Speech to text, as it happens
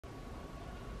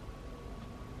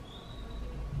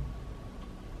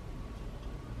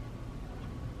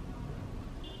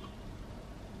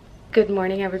Good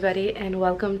morning everybody and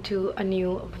welcome to a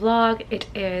new vlog. It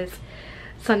is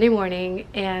Sunday morning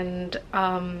and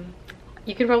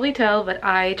you can probably tell but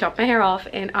I chopped my hair off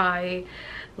and I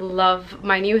love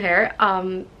my new hair.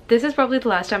 This is probably the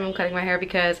last time I'm cutting my hair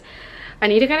because I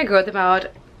need to kind of grow them out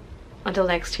until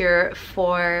next year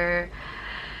for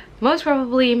most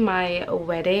probably my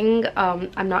wedding.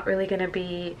 I'm not really gonna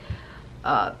be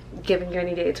giving you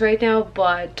any dates right now,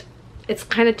 but it's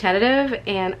kind of tentative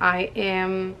and I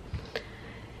am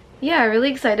really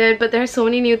excited, but there's so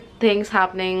many new things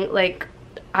happening. Like,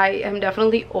 I am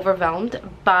definitely overwhelmed.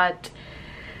 But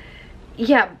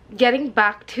yeah, getting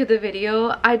back to the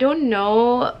video, I don't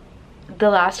know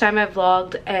the last time I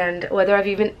vlogged and whether I've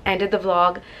even ended the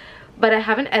vlog, but I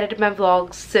haven't edited my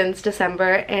vlogs since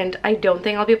December and I don't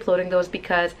think I'll be uploading those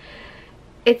because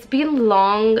it's been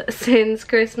long since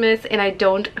Christmas and I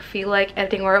don't feel like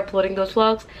editing or uploading those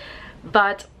vlogs.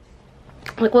 But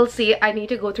like, we'll see. I need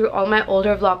to go through all my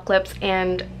older vlog clips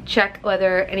and check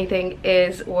whether anything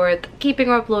is worth keeping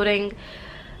or uploading.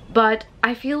 But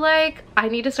I feel like I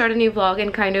need to start a new vlog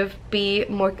and kind of be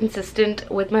more consistent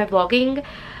with my vlogging.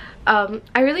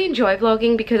 I really enjoy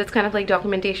vlogging because it's kind of like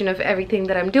documentation of everything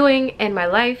that I'm doing in my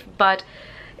life, but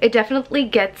it definitely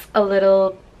gets a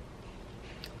little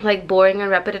like boring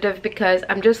and repetitive because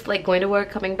I'm just like going to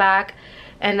work, coming back,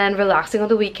 and then relaxing on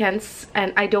the weekends,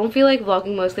 and I don't feel like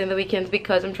vlogging mostly on the weekends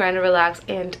because I'm trying to relax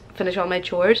and finish all my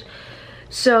chores.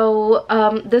 So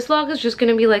this vlog is just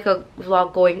gonna be like a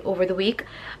vlog going over the week.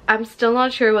 I'm still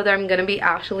not sure whether I'm gonna be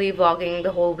actually vlogging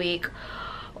the whole week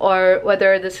or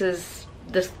whether this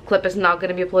clip is not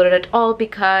gonna be uploaded at all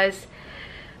because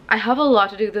I have a lot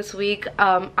to do this week.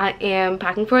 I am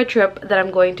packing for a trip that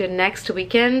I'm going to next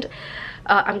weekend.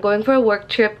 I'm going for a work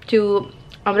trip to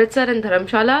Amritsar and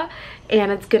Dharamshala,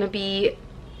 and it's gonna be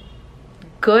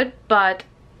good, but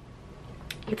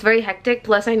it's very hectic.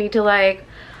 Plus I need to like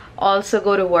also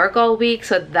go to work all week,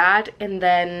 so that, and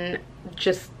then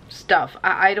just stuff.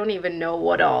 I don't even know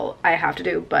what all I have to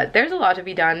do, but there's a lot to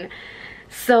be done.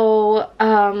 So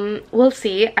we'll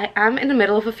see. I am in the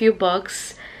middle of a few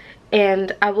books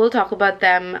and I will talk about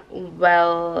them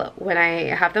well when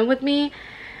I have them with me.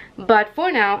 But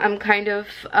for now, I'm kind of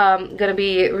gonna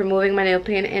be removing my nail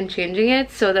paint and changing it.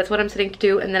 So that's what I'm sitting to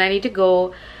do. And then I need to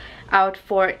go out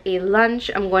for a lunch.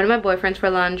 I'm going to my boyfriend's for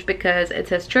lunch because it's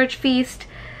his church feast.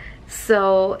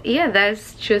 So yeah,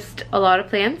 there's just a lot of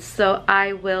plans. So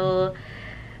I will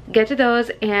get to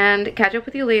those and catch up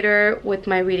with you later with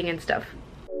my reading and stuff.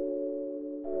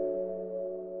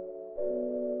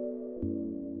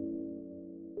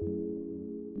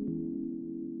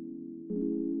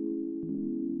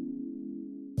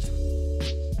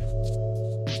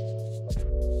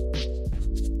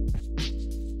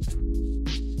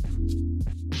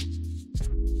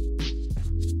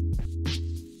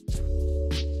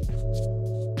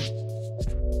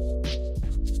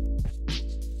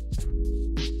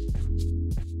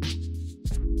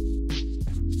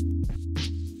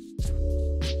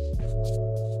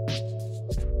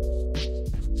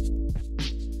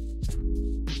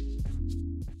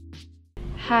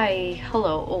 Hi,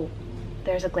 hello. Oh,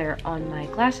 there's a glare on my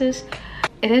glasses.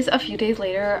 It is a few days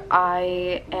later.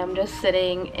 I am just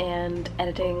sitting and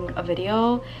editing a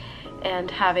video and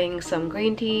having some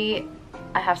green tea.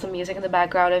 I have some music in the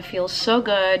background. It feels so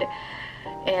good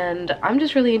and I'm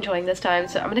just really enjoying this time.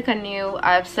 So I'm gonna continue.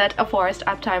 I've set a forest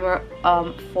app timer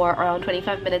for around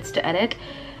 25 minutes to edit,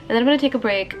 and then I'm gonna take a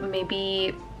break,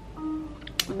 maybe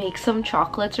make some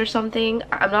chocolates or something.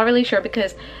 I'm not really sure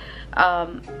because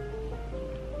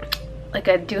like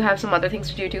I do have some other things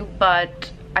to do too, but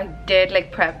I did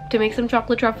like prep to make some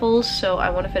chocolate truffles, so I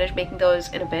want to finish making those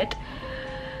in a bit.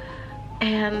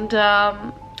 And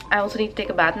I also need to take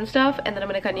a bath and stuff, and then I'm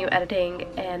gonna continue editing,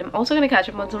 and I'm also gonna catch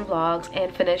up on some vlogs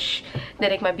and finish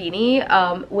knitting my beanie,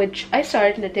 which I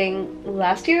started knitting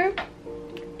last year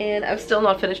and I've still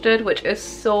not finished it, which is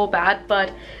so bad,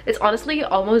 but it's honestly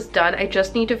almost done. I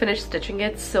just need to finish stitching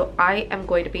it, so I am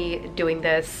going to be doing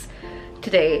this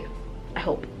today, I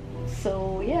hope.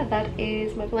 So yeah, that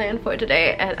is my plan for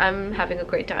today, and I'm having a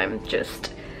great time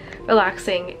just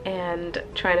relaxing and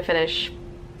trying to finish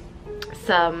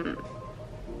some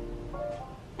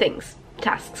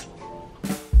tasks.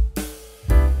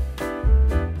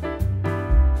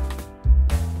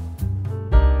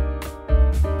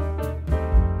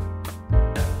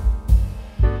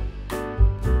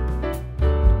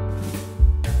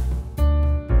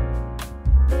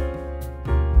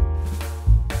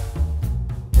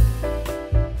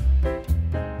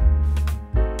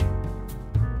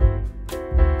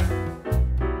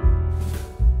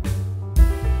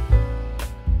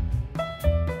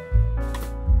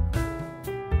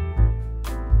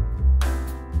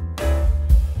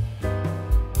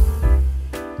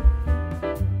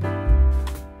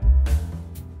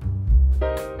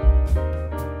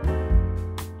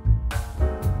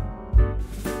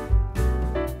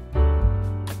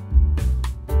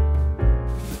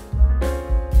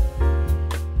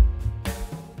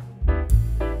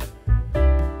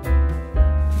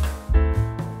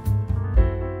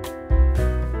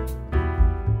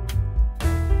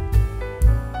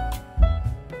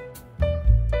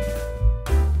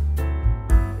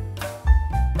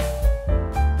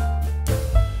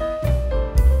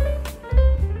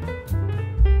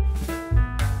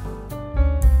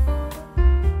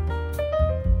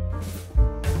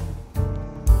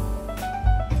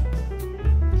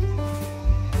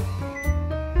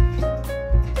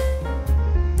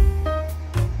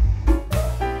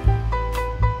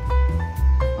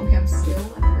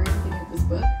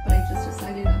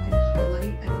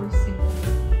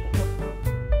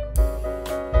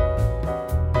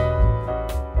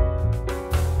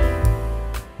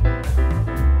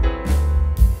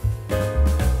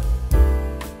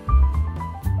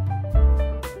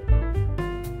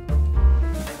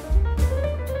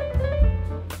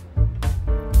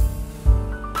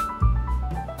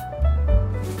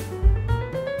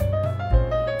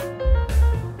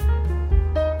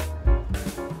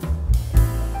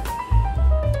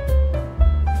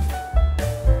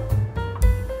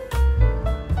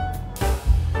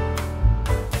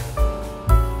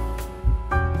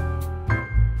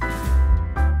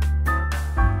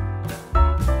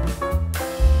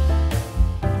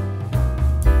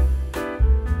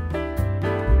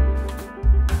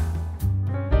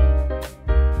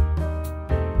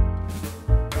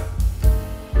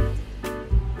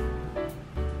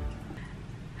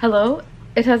 Hello,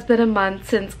 it has been a month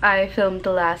since I filmed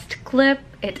the last clip.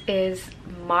 It is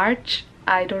March.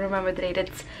 I don't remember the date.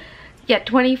 It's, yeah,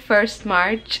 21st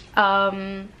March.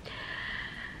 A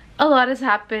lot has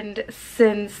happened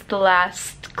since the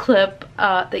last clip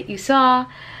that you saw.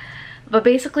 But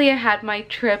basically I had my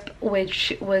trip,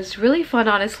 which was really fun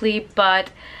honestly,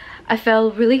 but I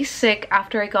felt really sick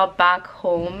after I got back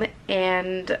home,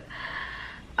 and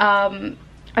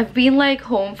I've been like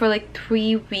home for like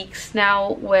 3 weeks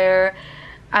now, where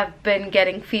I've been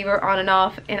getting fever on and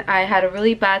off, and I had a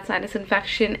really bad sinus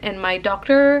infection, and my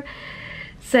doctor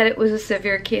said it was a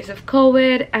severe case of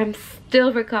COVID. I'm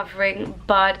still recovering,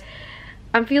 but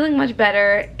I'm feeling much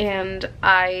better. And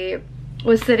I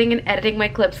was sitting and editing my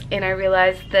clips, and I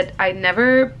realized that I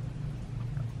never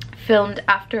filmed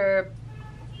after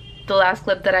the last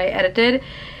clip that I edited,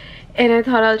 and I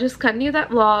thought I'll just continue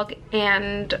that vlog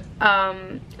and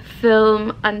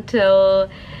film until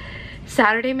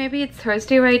Saturday. Maybe it's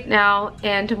Thursday right now,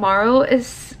 and tomorrow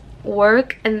is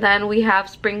work, and then we have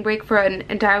spring break for an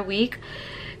entire week,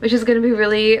 which is going to be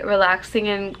really relaxing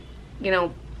and, you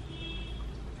know,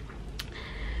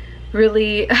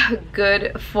 really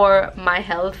good for my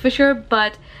health for sure.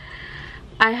 But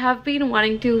I have been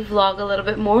wanting to vlog a little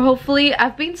bit more, hopefully.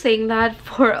 I've been saying that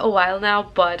for a while now,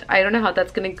 but I don't know how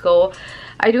that's gonna go.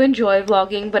 I do enjoy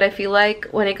vlogging, but I feel like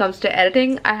when it comes to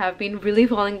editing, I have been really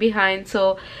falling behind.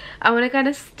 So I want to kind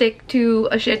of stick to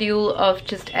a schedule of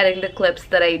just editing the clips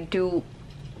that I do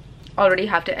already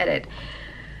have to edit.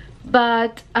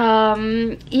 But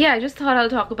yeah, I just thought I'll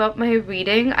talk about my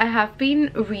reading. I have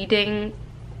been reading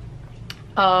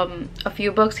a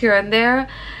few books here and there.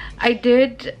 I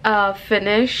did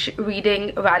finish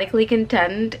reading Radically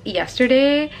Content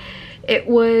yesterday. It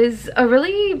was a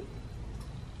really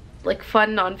like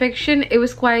fun nonfiction. It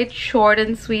was quite short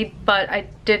and sweet, but I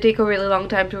did take a really long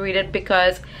time to read it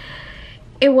because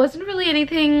it wasn't really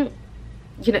anything,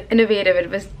 you know, innovative.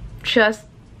 It was just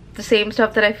the same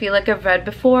stuff that I feel like I've read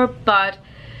before, but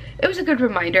it was a good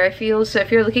reminder, I feel. So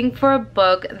if you're looking for a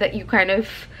book that you kind of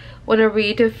want to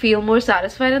read to feel more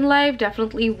satisfied in life,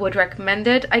 definitely would recommend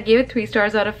it. I gave it 3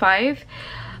 stars out of 5.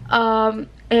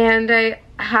 And I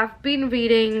have been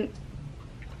reading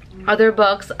other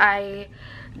books. I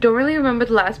don't really remember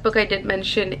the last book I did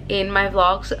mention in my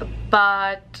vlogs,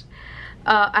 but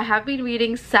I have been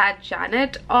reading Sad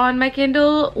Janet on my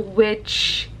Kindle,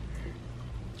 which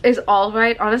is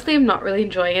alright. Honestly, I'm not really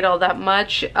enjoying it all that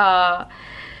much.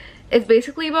 It's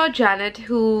basically about Janet,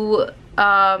 who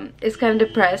is kind of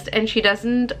depressed, and she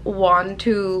doesn't want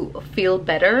to feel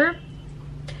better.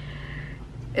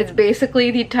 It's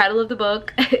basically the title of the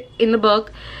book in the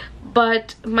book,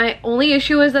 but my only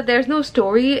issue is that there's no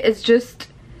story. It's just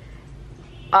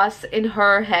us in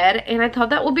her head, and I thought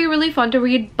that would be really fun to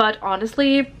read, but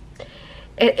honestly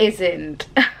it isn't.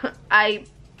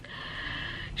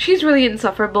 She's really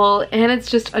insufferable, and it's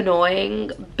just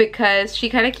annoying because she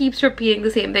kind of keeps repeating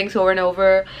the same things over and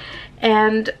over,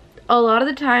 and a lot of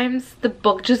the times the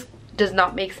book just does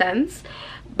not make sense.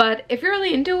 But if you're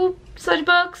really into such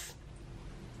books,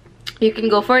 you can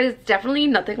go for it. It's definitely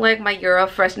nothing like my year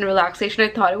of rest and relaxation. I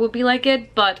thought it would be like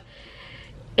it, but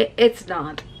it's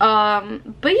not.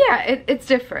 But yeah, it's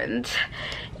different.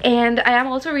 And I am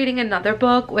also reading another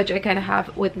book, which I kind of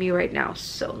have with me right now,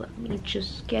 so let me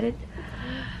just get it.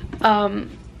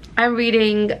 I'm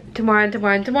reading Tomorrow and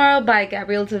Tomorrow and Tomorrow by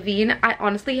Gabrielle Zavine. I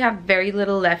honestly have very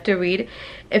little left to read.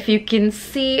 If you can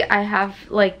see, I have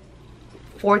like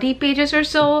 40 pages or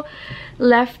so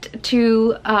left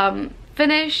to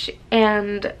finish,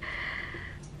 and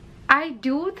I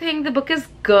do think the book is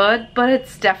good, but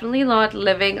it's definitely not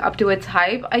living up to its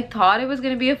hype. I thought it was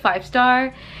going to be a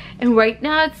 5-star, and right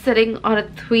now it's sitting on a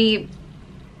 3,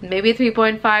 maybe a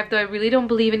 3.5, though I really don't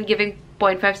believe in giving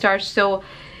 0.5 stars, so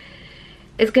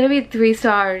it's gonna be 3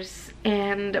 stars.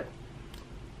 And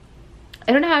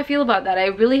I don't know how I feel about that. I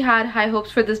really had high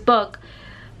hopes for this book,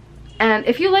 and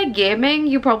if you like gaming,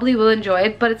 you probably will enjoy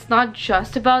it, but it's not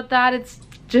just about that. It's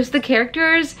just the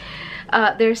characters.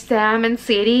 There's Sam and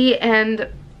Sadie, and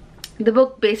the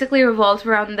book basically revolves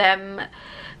around them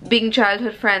being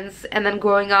childhood friends and then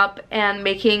growing up and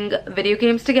making video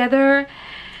games together.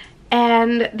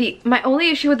 And my only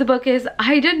issue with the book is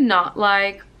I did not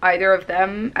like either of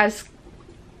them as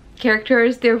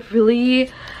characters. They're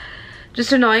really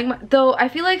just annoying, though I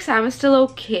feel like Sam is still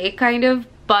okay kind of,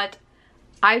 but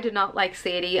I do not like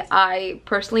Sadie. I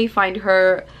personally find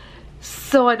her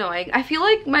so annoying. I feel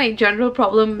like my general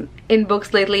problem in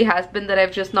books lately has been that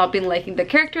I've just not been liking the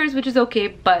characters, which is okay,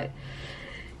 but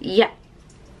yeah,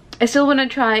 I still want to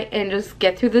try and just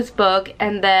get through this book,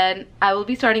 and then I will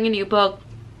be starting a new book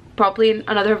probably in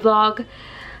another vlog.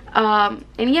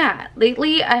 And yeah,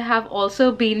 lately I have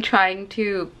also been trying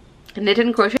to knit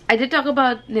and crochet. I did talk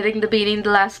about knitting the beanie in the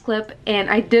last clip, and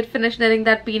I did finish knitting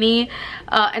that beanie,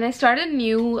 and I started a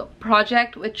new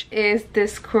project, which is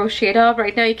this crochet top.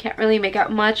 Right now you can't really make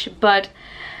out much, but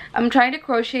I'm trying to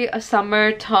crochet a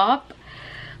summer top,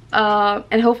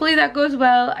 and hopefully that goes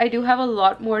well. I do have a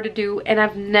lot more to do, and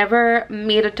I've never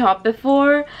made a top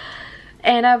before,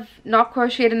 and I've not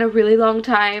crocheted in a really long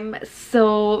time,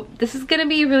 so this is gonna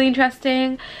be really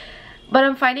interesting. But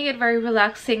I'm finding it very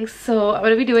relaxing, so I'm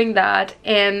gonna be doing that.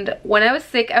 And when I was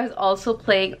sick, I was also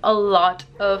playing a lot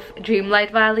of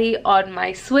Dreamlight Valley on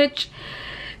my Switch,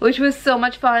 which was so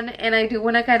much fun, and I do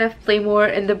want to kind of play more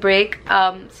in the break.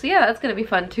 So yeah, that's gonna be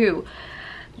fun too.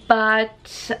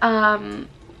 But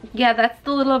yeah, that's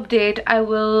the little update. I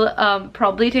will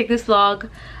probably take this vlog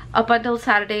up until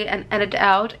Saturday and edit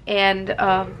out, and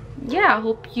yeah, I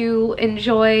hope you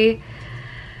enjoy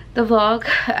the vlog,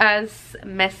 as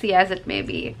messy as it may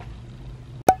be.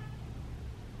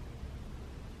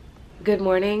 Good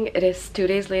morning. It is 2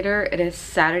 days later. It is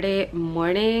Saturday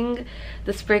morning.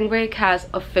 The spring break has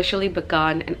officially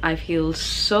begun, and I feel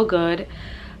so good.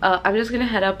 I'm just gonna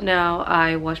head up now.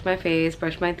 I washed my face,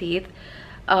 brushed my teeth.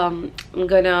 I'm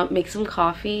gonna make some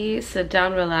coffee, sit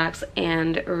down, relax,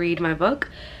 and read my book.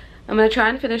 I'm gonna try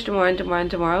and finish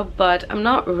tomorrow, but I'm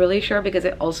not really sure because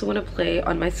I also want to play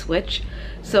on my Switch.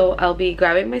 So I'll be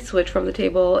grabbing my Switch from the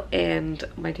table, and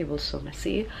my table is so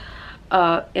messy.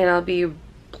 And I'll be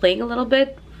playing a little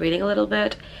bit, reading a little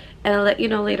bit, and I'll let you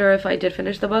know later if I did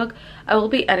finish the book. I will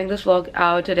be ending this vlog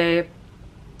out today.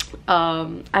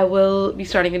 I will be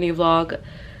starting a new vlog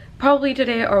probably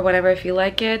today or whenever I feel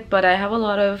like it, but I have a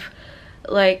lot of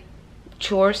like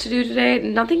chores to do today.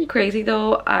 Nothing crazy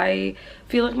though. I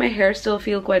feel like my hair still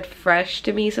feels quite fresh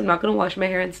to me, so I'm not gonna wash my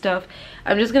hair and stuff.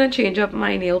 I'm just gonna change up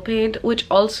my nail paint, which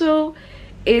also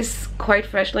is quite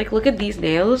fresh. Like, look at these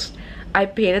nails. I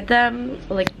painted them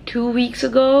like 2 weeks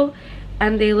ago,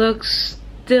 and they look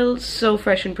still so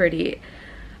fresh and pretty.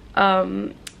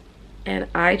 And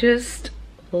I just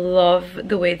love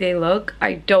the way they look.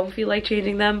 I don't feel like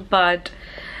changing them, but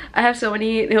I have so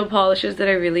many nail polishes that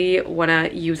I really want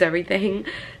to use everything,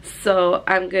 so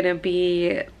I'm gonna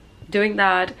be doing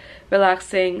that,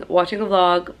 relaxing, watching a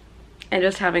vlog, and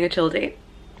just having a chill day.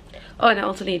 Oh, and I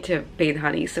also need to bathe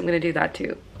honey, so I'm gonna do that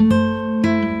too.